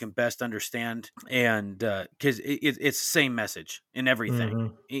that you can best understand, and because it's the same message in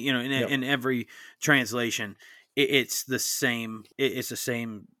everything. In every translation, it's the same. It's the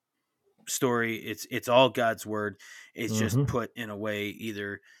same story. It's all God's word. It's just put in a way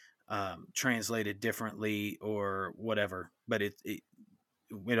either translated differently or whatever. But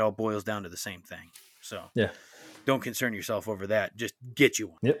it all boils down to the same thing. So don't concern yourself over that. Just get you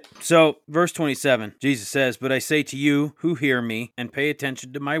one. Yep. So verse 27, Jesus says, "But I say to you who hear me and pay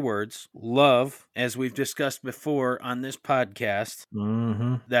attention to my words, love, as we've discussed before on this podcast."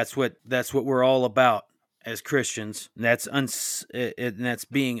 That's what we're all about as Christians. And that's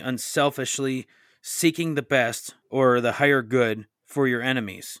being unselfishly seeking the best or the higher good for your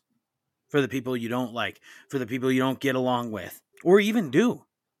enemies, for the people you don't like, for the people you don't get along with, or even do.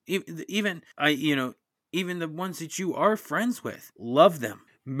 Even the ones that you are friends with, love them.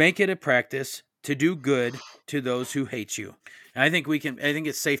 Make it a practice to do good to those who hate you. And I think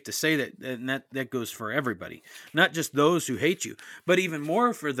it's safe to say that, and that goes for everybody, not just those who hate you, but even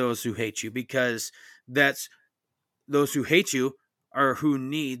more for those who hate you, because that's those who hate you are who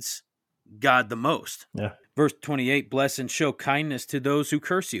needs God the most. Yeah. Verse 28, "Bless and show kindness to those who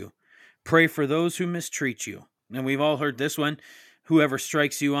curse you. Pray for those who mistreat you." And we've all heard this one. "Whoever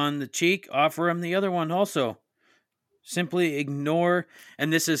strikes you on the cheek, offer him the other one also." Simply ignore,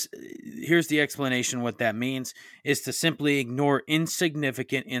 and here's the explanation what that means, is to simply ignore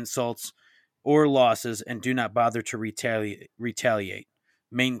insignificant insults or losses and do not bother to retaliate.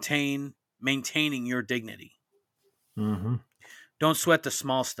 Maintaining your dignity. Don't sweat the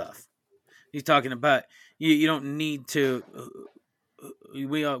small stuff. He's talking about you don't need to...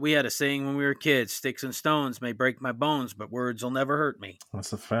 We had a saying when we were kids: "Sticks and stones may break my bones, but words will never hurt me."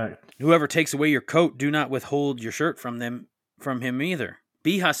 That's a fact. "Whoever takes away your coat, do not withhold your shirt from him either."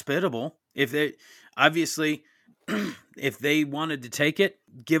 Be hospitable. If they if they wanted to take it,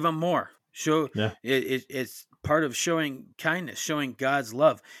 give them more. Show it's part of showing kindness, showing God's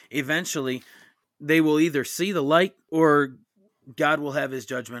love. Eventually, they will either see the light or God will have His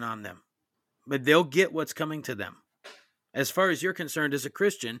judgment on them, but they'll get what's coming to them. As far as you're concerned as a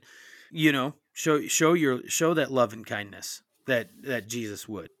Christian, show that love and kindness that Jesus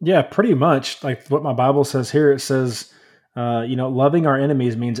would. Yeah, pretty much like what my Bible says here. It says, loving our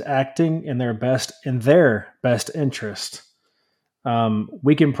enemies means acting in their best interest.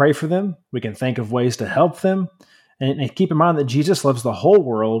 We can pray for them. We can think of ways to help them. And keep in mind that Jesus loves the whole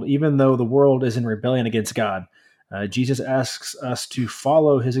world, even though the world is in rebellion against God. Jesus asks us to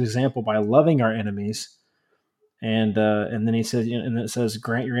follow His example by loving our enemies. And then he says, and it says,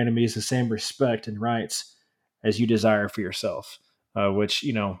 "Grant your enemies the same respect and rights as you desire for yourself," which,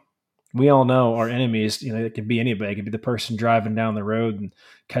 we all know our enemies, it could be anybody. It could be the person driving down the road and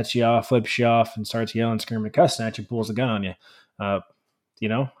cuts you off, flips you off, and starts yelling, screaming, cussing at you, pulls a gun on you.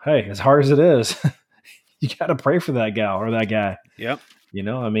 Hey, as hard as it is, you got to pray for that gal or that guy. Yep.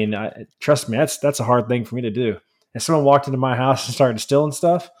 Trust me, that's a hard thing for me to do. If someone walked into my house and started stealing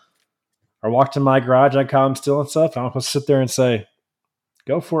stuff, or walked in my garage, I caught him stealing stuff, I'm supposed to sit there and say,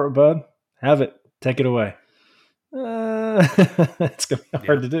 "Go for it, bud. Have it. Take it away." It's going to be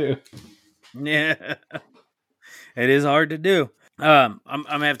hard to do. Yeah. It is hard to do. I'm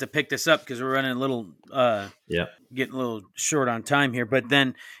going to have to pick this up because we're running a little, getting a little short on time here. But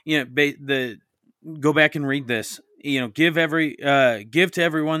then, go back and read this. Give to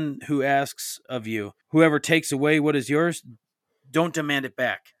everyone who asks of you. Whoever takes away what is yours, don't demand it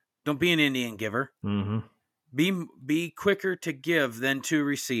back. Don't be an Indian giver. Be quicker to give than to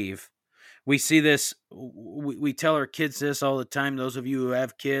receive. We see this. We tell our kids this all the time. Those of you who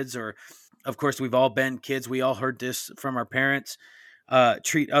have kids, or of course we've all been kids. We all heard this from our parents.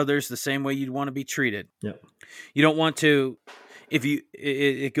 Treat others the same way you'd want to be treated. Yep. You don't want to.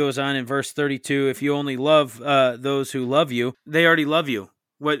 It goes on in verse 32. If you only love those who love you, they already love you.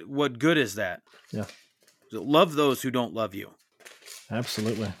 What good is that? Yeah. So love those who don't love you.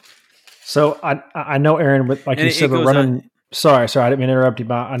 Absolutely. So I know, Aaron, but like you said, we're running. Sorry, I didn't mean to interrupt you,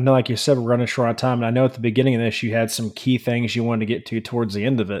 but I know, like you said, we're running short on time, and I know at the beginning of this you had some key things you wanted to get to towards the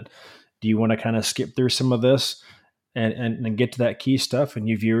end of it. Do you want to kind of skip through some of this and get to that key stuff, and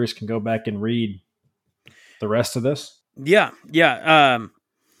you viewers can go back and read the rest of this? Yeah, yeah.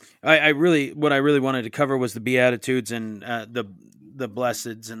 I really, what I really wanted to cover was the Beatitudes and the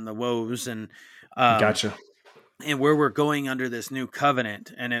blesseds and the woes um, Gotcha. and where we're going under this new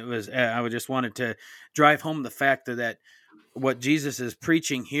covenant. And it was, I would just wanted to drive home the fact that what Jesus is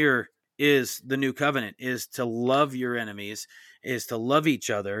preaching here is the new covenant, is to love your enemies, is to love each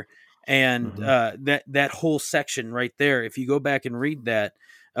other. And Hmm. that whole section right there, if you go back and read that,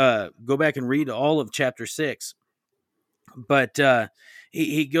 go back and read all of chapter 6. But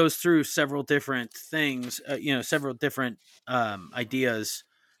he goes through several different things, several different ideas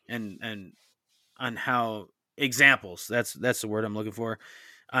and on how examples, that's the word I'm looking for,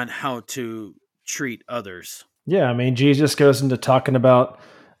 on how to treat others. Yeah, I mean, Jesus goes into talking about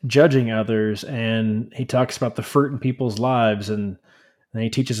judging others, and he talks about the fruit in people's lives, and he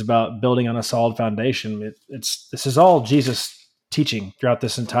teaches about building on a solid foundation. It's this is all Jesus teaching throughout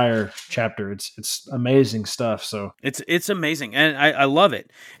this entire chapter. It's amazing stuff. So It's amazing, and I love it.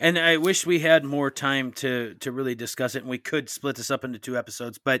 And I wish we had more time to really discuss it, and we could split this up into 2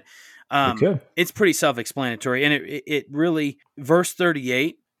 episodes. But we could. it's pretty self-explanatory, and it really, verse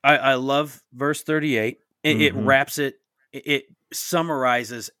 38. I love verse 38. It Hmm. wraps it. It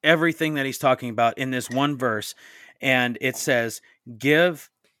summarizes everything that he's talking about in this one verse, and it says, "Give,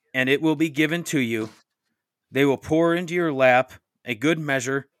 and it will be given to you. They will pour into your lap a good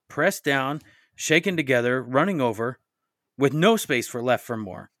measure, pressed down, shaken together, running over, with no space for left for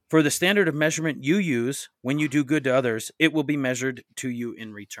more. For the standard of measurement you use when you do good to others, it will be measured to you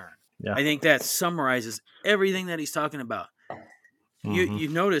in return." Yeah. I think that summarizes everything that he's talking about. Hmm. You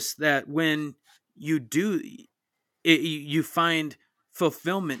notice that when you do it, you find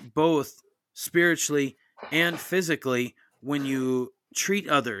fulfillment both spiritually and physically when you treat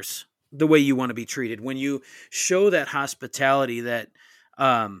others the way you want to be treated, when you show that hospitality, that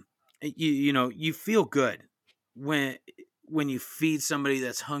um you feel good when you feed somebody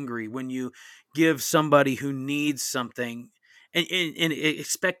that's hungry, when you give somebody who needs something, and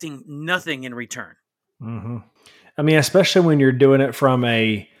expecting nothing in return. Hmm. I mean, especially when you're doing it from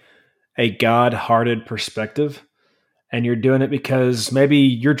a God-hearted perspective, and you're doing it because maybe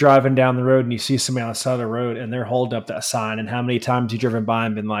you're driving down the road and you see somebody on the side of the road and they're holding up that sign. And how many times you driven by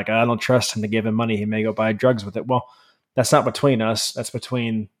and been like, I don't trust him to give him money. He may go buy drugs with it. Well, that's not between us. That's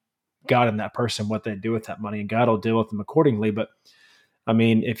between God and that person, what they do with that money, and God will deal with them accordingly. But I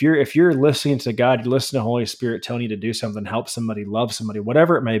mean, if you're listening to God, you listen to Holy Spirit telling you to do something, help somebody, love somebody,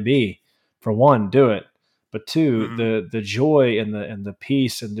 whatever it may be. For one, do it. But two, Hmm. the joy and the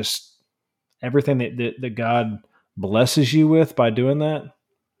peace and just everything that God blesses you with by doing that,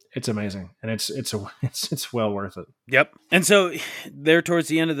 it's amazing, and it's well worth it. Yep. And so there towards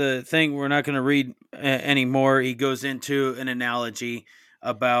the end of the thing, we're not going to read anymore. He goes into an analogy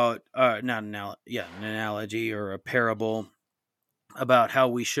about not an yeah, an analogy or a parable about how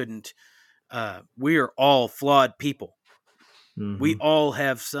we shouldn't we are all flawed people. We Hmm. all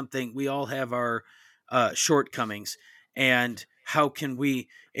have something, we all have our shortcomings, and how can we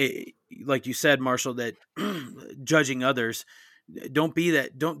like you said, Marshall, that judging others, don't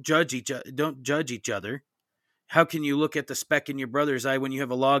judge each other. How can you look at the speck in your brother's eye when you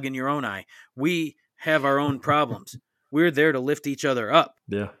have a log in your own eye? We have our own problems. We're there to lift each other up.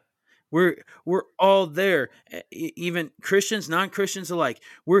 Yeah. We're all there, even Christians, non-Christians alike.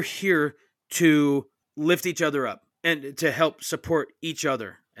 We're here to lift each other up and to help support each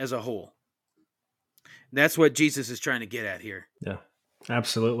other as a whole. That's what Jesus is trying to get at here. Yeah.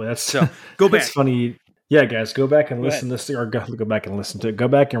 Absolutely. That's So go it's back. funny. Yeah, guys, go back and Go ahead. listen to this, or go back and listen to it. Go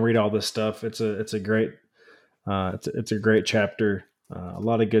back and read all this stuff. It's a great it's a great chapter. A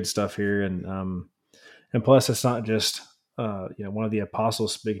lot of good stuff here, and plus, it's not just one of the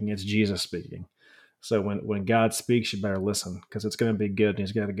apostles speaking; it's Jesus speaking. So when God speaks, you better listen because it's going to be good, and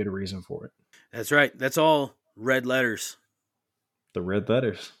He's got a good reason for it. That's right. That's all red letters. The red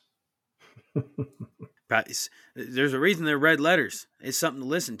letters. There's a reason they're red letters. It's something to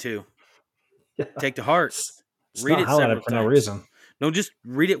listen to. Yeah, Take to heart. it's Read not it highlighted several for no times. reason. No, just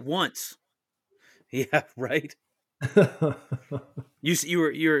read it once. Yeah, right. You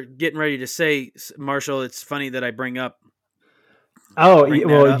were getting ready to say, Marshall. It's funny that I Oh, bring that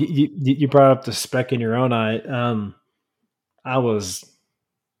well, up. you brought up the speck in your own eye. I was,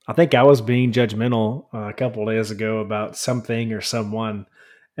 I think I was being judgmental a couple of days ago about something or someone,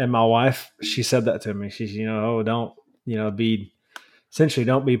 and my wife, she said that to me. She's, oh, don't, be essentially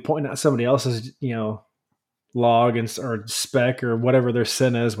don't be pointing out somebody else's, log or speck or whatever their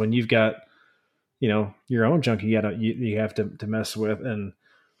sin is when you've got, your own junk you have to mess with, and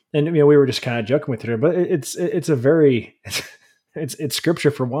we were just kind of joking with her, but it's a very it's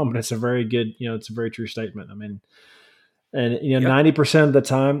scripture for one, but it's a very good, it's a very true statement. I mean, And 90% of the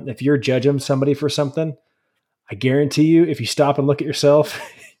time, if you're judging somebody for something, I guarantee you, if you stop and look at yourself,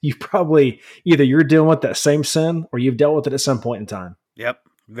 you probably either you're dealing with that same sin or you've dealt with it at some point in time. Yep.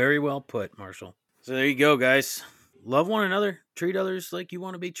 Very well put, Marshall. So there you go, guys. Love one another, treat others like you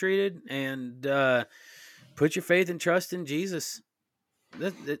want to be treated, and put your faith and trust in Jesus.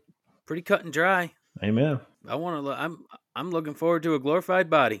 That pretty cut and dry. Amen. I'm looking forward to a glorified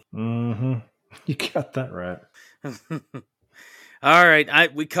body. Mm-hmm. You got that right. All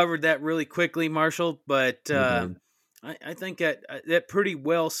right, we covered that really quickly, Marshall, but I think that pretty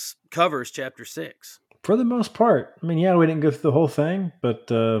well covers chapter 6 for the most part. I mean, yeah, we didn't go through the whole thing, but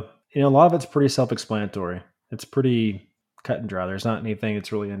a lot of it's pretty self-explanatory. It's pretty cut and dry. There's not anything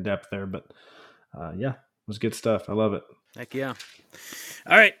that's really in depth there, but yeah, it was good stuff. I love it. Heck yeah!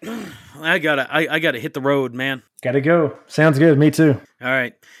 All right, I gotta hit the road, man. Gotta go. Sounds good. Me too. All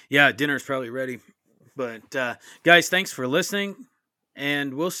right, yeah, dinner's probably ready. But guys, thanks for listening,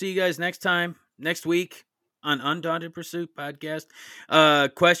 and we'll see you guys next week on Undaunted Pursuit podcast.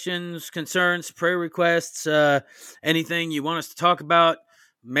 Questions, concerns, prayer requests, anything you want us to talk about,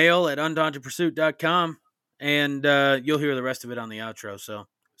 mail at undauntedpursuit.com, and you'll hear the rest of it on the outro. So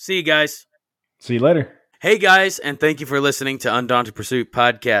see you guys. See you later. Hey guys, and thank you for listening to Undaunted Pursuit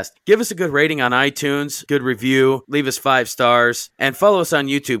Podcast. Give us a good rating on iTunes, good review, leave us 5 stars, and follow us on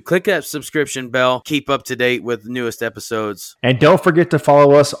YouTube. Click that subscription bell. Keep up to date with the newest episodes. And don't forget to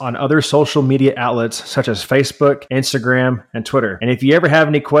follow us on other social media outlets such as Facebook, Instagram, and Twitter. And if you ever have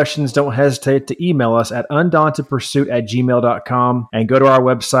any questions, don't hesitate to email us at undauntedpursuit@gmail.com and go to our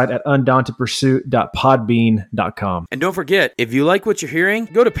website at undauntedpursuit.podbean.com. And don't forget, if you like what you're hearing,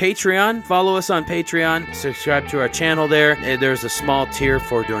 go to Patreon, follow us on Patreon, subscribe to our channel there. There's a small tier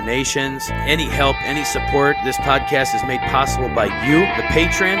for donations. Any help, any support, this podcast is made possible by you, the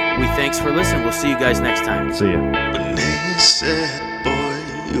patron. We thanks for listening. We'll see you guys next time. See ya. When they said, boy,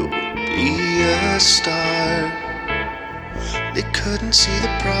 you'll be a star, they couldn't see the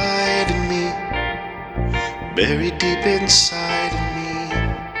pride in me, buried deep inside of me.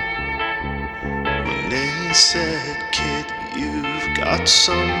 When they said, kid, you've got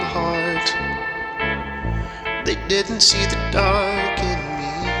some heart, they didn't see the dark in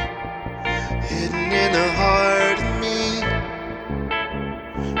me, hidden in a heart in me.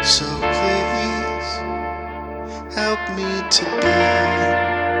 So please, help me to be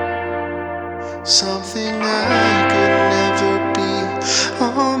something I could never be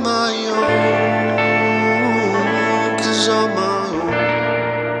on my own. 'Cause on my own,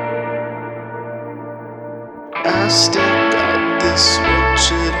 I still got this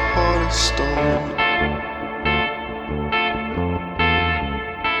wretched heart of stone.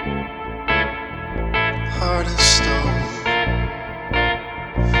 Heart of stone.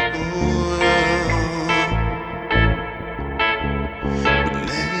 When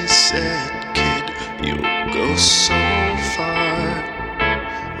they said, kid, you'll go so far,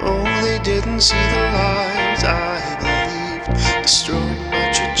 oh, they didn't see the lies I believed, destroying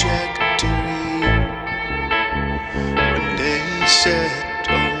my trajectory. When they said,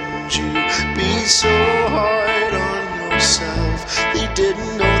 don't you be so hard on yourself, they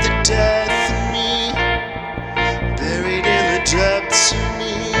didn't know the death in me, buried in the depths of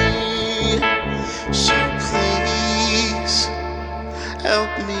me. So please,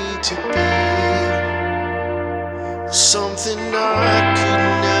 help me to be something I could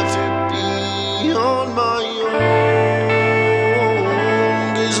never be on my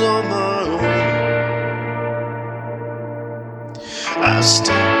own. 'Cause on my own, I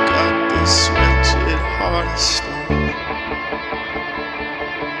still got this wretched heart of stone.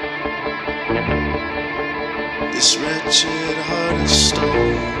 This wretched heart of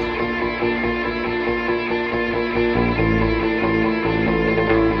stone.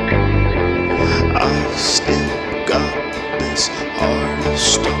 I've still got this heart of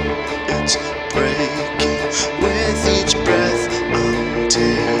stone. It's breaking with each breath I'm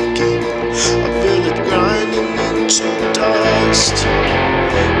taking. I feel it grinding into dust. I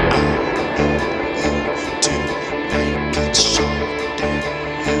need you to make it soft in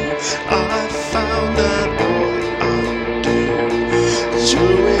you. I found that all I do is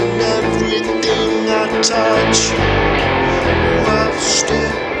ruin everything I touch. I've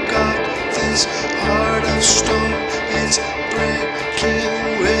still got this heart of stone. It's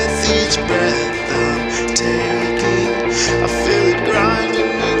breaking with each breath